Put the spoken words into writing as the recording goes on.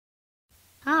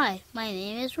Hi, my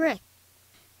name is Rick.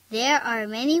 There are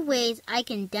many ways I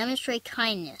can demonstrate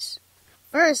kindness.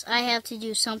 First, I have to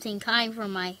do something kind for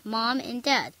my mom and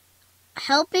dad.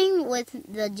 Helping with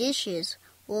the dishes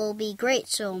will be great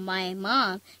so my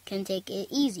mom can take it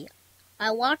easy.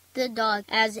 I walk the dog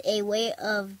as a way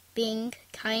of being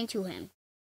kind to him.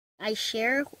 I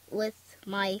share with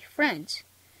my friends.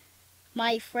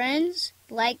 My friends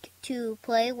like to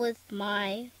play with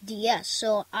my DS,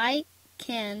 so I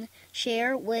can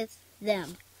share with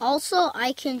them. Also,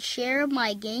 I can share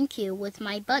my GameCube with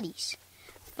my buddies.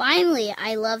 Finally,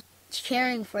 I love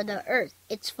caring for the earth.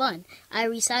 It's fun. I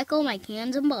recycle my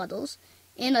cans and bottles.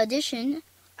 In addition,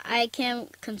 I can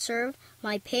conserve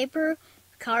my paper,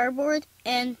 cardboard,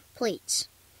 and plates.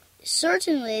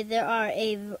 Certainly, there are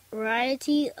a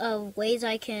variety of ways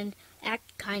I can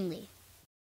act kindly.